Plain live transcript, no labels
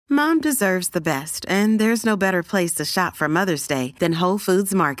Mom deserves the best, and there's no better place to shop for Mother's Day than Whole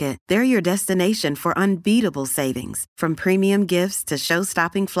Foods Market. They're your destination for unbeatable savings, from premium gifts to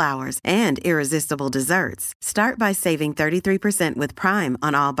show-stopping flowers and irresistible desserts. Start by saving 33% with Prime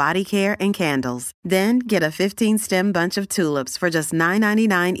on all body care and candles. Then get a 15-stem bunch of tulips for just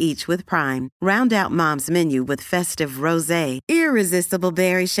 $9.99 each with Prime. Round out Mom's menu with festive rosé, irresistible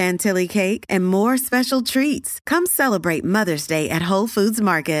berry chantilly cake, and more special treats. Come celebrate Mother's Day at Whole Foods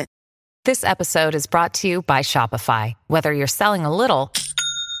Market. This episode is brought to you by Shopify. Whether you're selling a little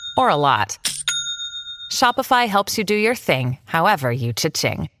or a lot, Shopify helps you do your thing, however you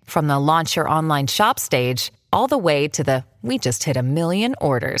cha-ching. From the launch your online shop stage, all the way to the we just hit 1 million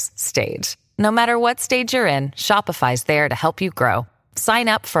orders stage. No matter what stage you're in, Shopify's there to help you grow. Sign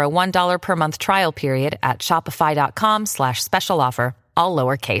up for a $1 per month trial period at shopify.com/special offer, all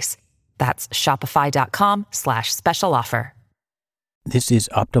lowercase. That's shopify.com/special offer. This is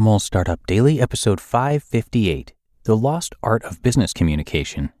Optimal Startup Daily, episode 558, The Lost Art of Business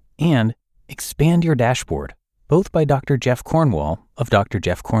Communication, and Expand Your Dashboard, both by Dr. Jeff Cornwall of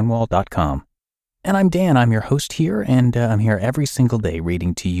drjeffcornwall.com. And I'm Dan, I'm your host here, and I'm here every single day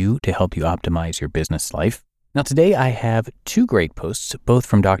reading to you to help you optimize your business life. Now today I have 2 great posts, both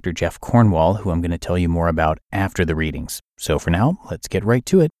from Dr. Jeff Cornwall, who I'm going to tell you more about after the readings. So for now, let's get right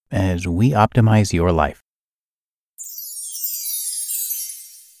to it as we optimize your life.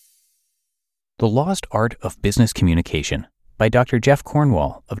 The Lost Art of Business Communication by Dr. Jeff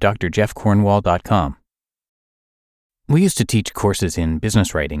Cornwall of drjeffcornwall.com. We used to teach courses in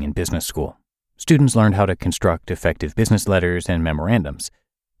business writing in business school. Students learned how to construct effective business letters and memorandums.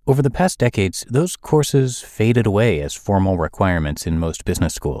 Over the past decades, those courses faded away as formal requirements in most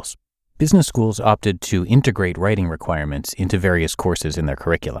business schools. Business schools opted to integrate writing requirements into various courses in their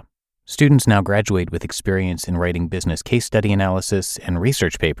curricula. Students now graduate with experience in writing business case study analysis and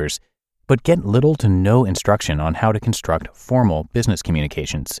research papers, but get little to no instruction on how to construct formal business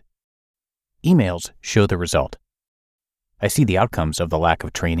communications. Emails show the result. I see the outcomes of the lack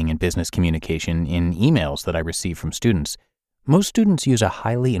of training in business communication in emails that I receive from students. Most students use a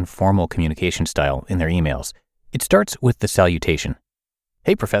highly informal communication style in their emails. It starts with the salutation.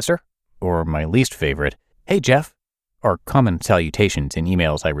 "Hey, Professor," or my least favorite, "Hey, Jeff," are common salutations in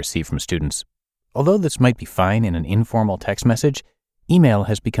emails I receive from students. Although this might be fine in an informal text message, email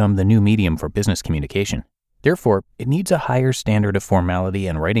has become the new medium for business communication. Therefore, it needs a higher standard of formality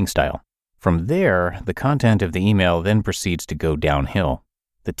and writing style. From there, the content of the email then proceeds to go downhill.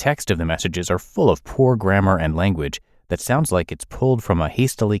 The text of the messages are full of poor grammar and language that sounds like it's pulled from a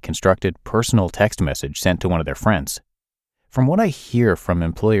hastily constructed personal text message sent to one of their friends. From what I hear from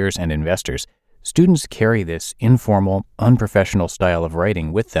employers and investors, students carry this informal, unprofessional style of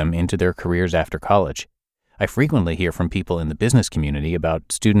writing with them into their careers after college. I frequently hear from people in the business community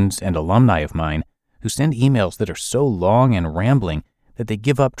about students and alumni of mine who send emails that are so long and rambling that they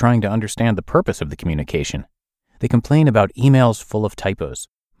give up trying to understand the purpose of the communication. They complain about emails full of typos,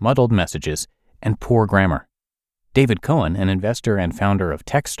 muddled messages, and poor grammar. David Cohen, an investor and founder of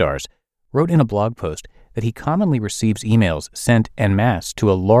Techstars, wrote in a blog post that he commonly receives emails sent en masse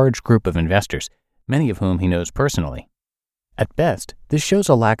to a large group of investors, many of whom he knows personally. At best, this shows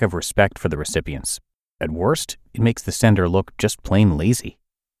a lack of respect for the recipients. At worst, it makes the sender look just plain lazy.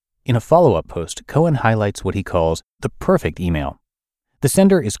 In a follow-up post, Cohen highlights what he calls the perfect email. The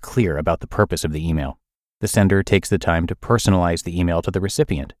sender is clear about the purpose of the email. The sender takes the time to personalize the email to the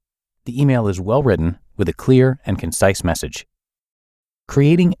recipient. The email is well written with a clear and concise message.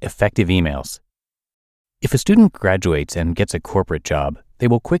 Creating effective emails. If a student graduates and gets a corporate job, they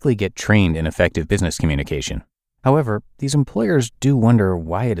will quickly get trained in effective business communication. However, these employers do wonder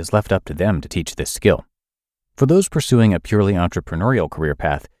why it is left up to them to teach this skill. For those pursuing a purely entrepreneurial career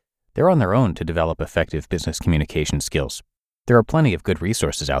path, they're on their own to develop effective business communication skills. There are plenty of good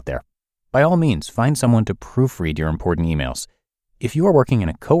resources out there. By all means, find someone to proofread your important emails. If you are working in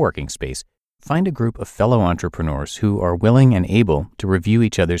a co-working space, find a group of fellow entrepreneurs who are willing and able to review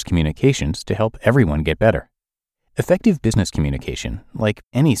each other's communications to help everyone get better. Effective business communication, like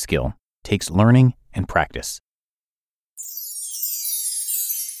any skill, takes learning and practice.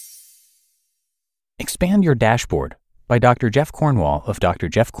 Expand Your Dashboard by Dr. Jeff Cornwall of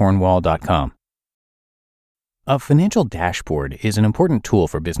drjeffcornwall.com. A financial dashboard is an important tool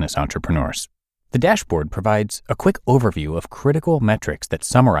for business entrepreneurs. The dashboard provides a quick overview of critical metrics that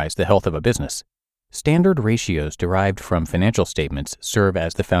summarize the health of a business. Standard ratios derived from financial statements serve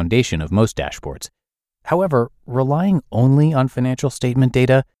as the foundation of most dashboards. However, relying only on financial statement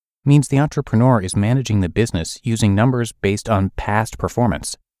data means the entrepreneur is managing the business using numbers based on past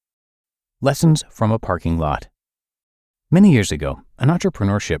performance. Lessons from a parking lot. Many years ago, an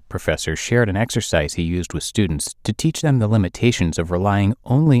entrepreneurship professor shared an exercise he used with students to teach them the limitations of relying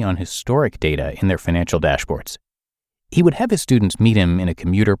only on historic data in their financial dashboards. He would have his students meet him in a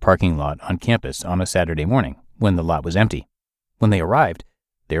commuter parking lot on campus on a Saturday morning when the lot was empty. When they arrived,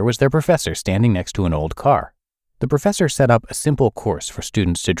 there was their professor standing next to an old car. The professor set up a simple course for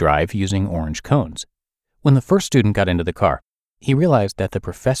students to drive using orange cones. When the first student got into the car, he realized that the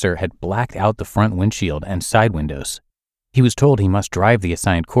professor had blacked out the front windshield and side windows. He was told he must drive the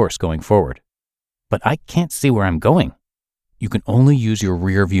assigned course going forward. "But I can't see where I'm going." "You can only use your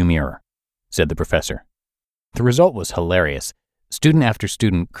rear view mirror," said the professor. The result was hilarious. Student after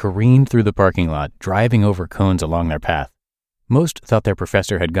student careened through the parking lot, driving over cones along their path. Most thought their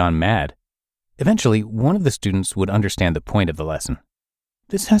professor had gone mad. Eventually, one of the students would understand the point of the lesson.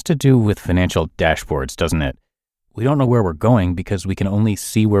 This has to do with financial dashboards, doesn't it? We don't know where we're going because we can only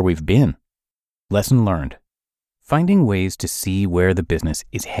see where we've been. Lesson learned. Finding ways to see where the business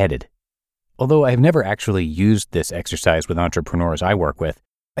is headed. Although I've never actually used this exercise with entrepreneurs I work with,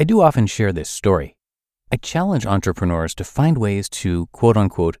 I do often share this story. I challenge entrepreneurs to find ways to,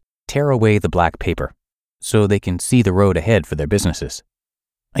 quote-unquote, tear away the black paper so they can see the road ahead for their businesses.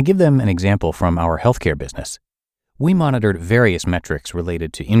 I give them an example from our healthcare business. We monitored various metrics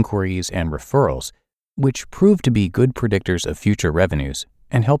related to inquiries and referrals, which proved to be good predictors of future revenues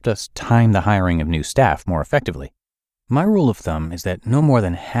and helped us time the hiring of new staff more effectively. My rule of thumb is that no more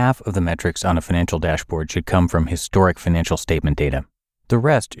than half of the metrics on a financial dashboard should come from historic financial statement data. The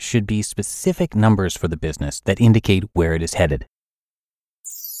rest should be specific numbers for the business that indicate where it is headed.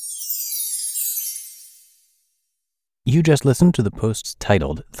 You just listened to the posts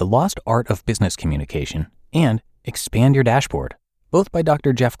titled The Lost Art of Business Communication and Expand Your Dashboard, both by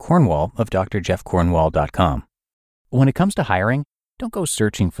Dr. Jeff Cornwall of drjeffcornwall.com. When it comes to hiring, don't go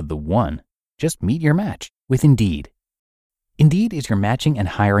searching for the one. Just meet your match with Indeed. Indeed is your matching and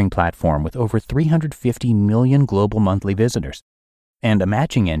hiring platform with over 350 million global monthly visitors and a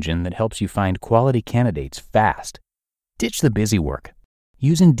matching engine that helps you find quality candidates fast. Ditch the busy work.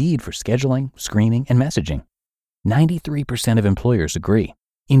 Use Indeed for scheduling, screening, and messaging. 93% of employers agree.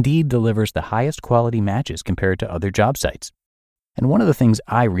 Indeed delivers the highest quality matches compared to other job sites. And one of the things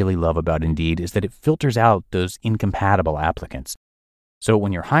I really love about Indeed is that it filters out those incompatible applicants. So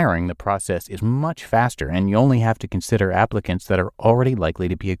when you're hiring, the process is much faster and you only have to consider applicants that are already likely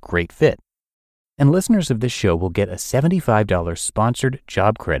to be a great fit. And listeners of this show will get a $75 sponsored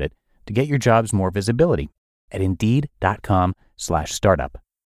job credit to get your jobs more visibility at Indeed.com/startup.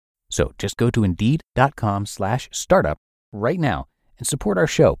 So just go to Indeed.com/startup right now and support our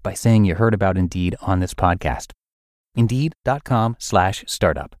show by saying you heard about Indeed on this podcast.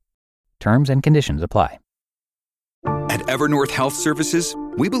 Indeed.com/startup. Terms and conditions apply. At Evernorth Health Services,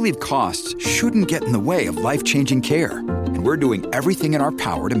 we believe costs shouldn't get in the way of life-changing care, and we're doing everything in our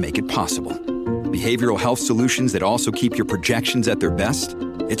power to make it possible. Behavioral health solutions that also keep your projections at their best?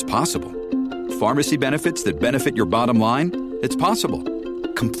 It's possible. Pharmacy benefits that benefit your bottom line? It's possible.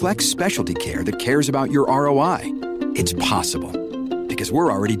 Complex specialty care that cares about your ROI? It's possible. Because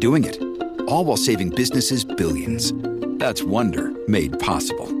we're already doing it. All while saving businesses billions. That's Wonder made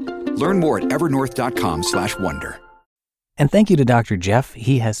possible. Learn more at evernorth.com/wonder. And thank you to Dr. Jeff.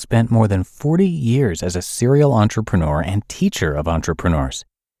 He has spent more than 40 years as a serial entrepreneur and teacher of entrepreneurs.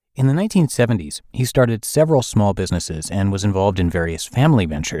 In the 1970s, he started several small businesses and was involved in various family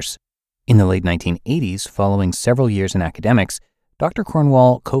ventures. In the late 1980s, following several years in academics, Dr.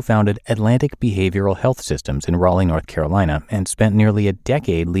 Cornwall co-founded Atlantic Behavioral Health Systems in Raleigh, North Carolina, and spent nearly a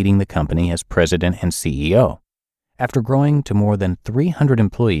decade leading the company as president and CEO. After growing to more than 300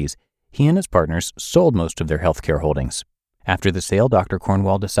 employees, he and his partners sold most of their healthcare holdings. After the sale, Dr.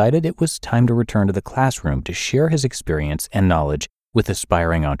 Cornwall decided it was time to return to the classroom to share his experience and knowledge with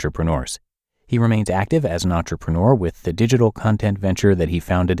aspiring entrepreneurs. He remains active as an entrepreneur with the digital content venture that he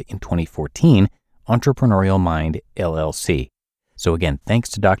founded in 2014, Entrepreneurial Mind, LLC. So again, thanks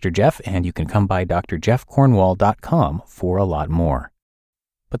to Dr. Jeff, and you can come by drjeffcornwall.com for a lot more.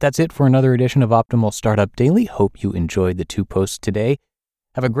 But that's it for another edition of Optimal Startup Daily. Hope you enjoyed the 2 posts today.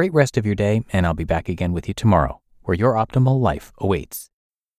 Have a great rest of your day, and I'll be back again with you tomorrow, where your optimal life awaits.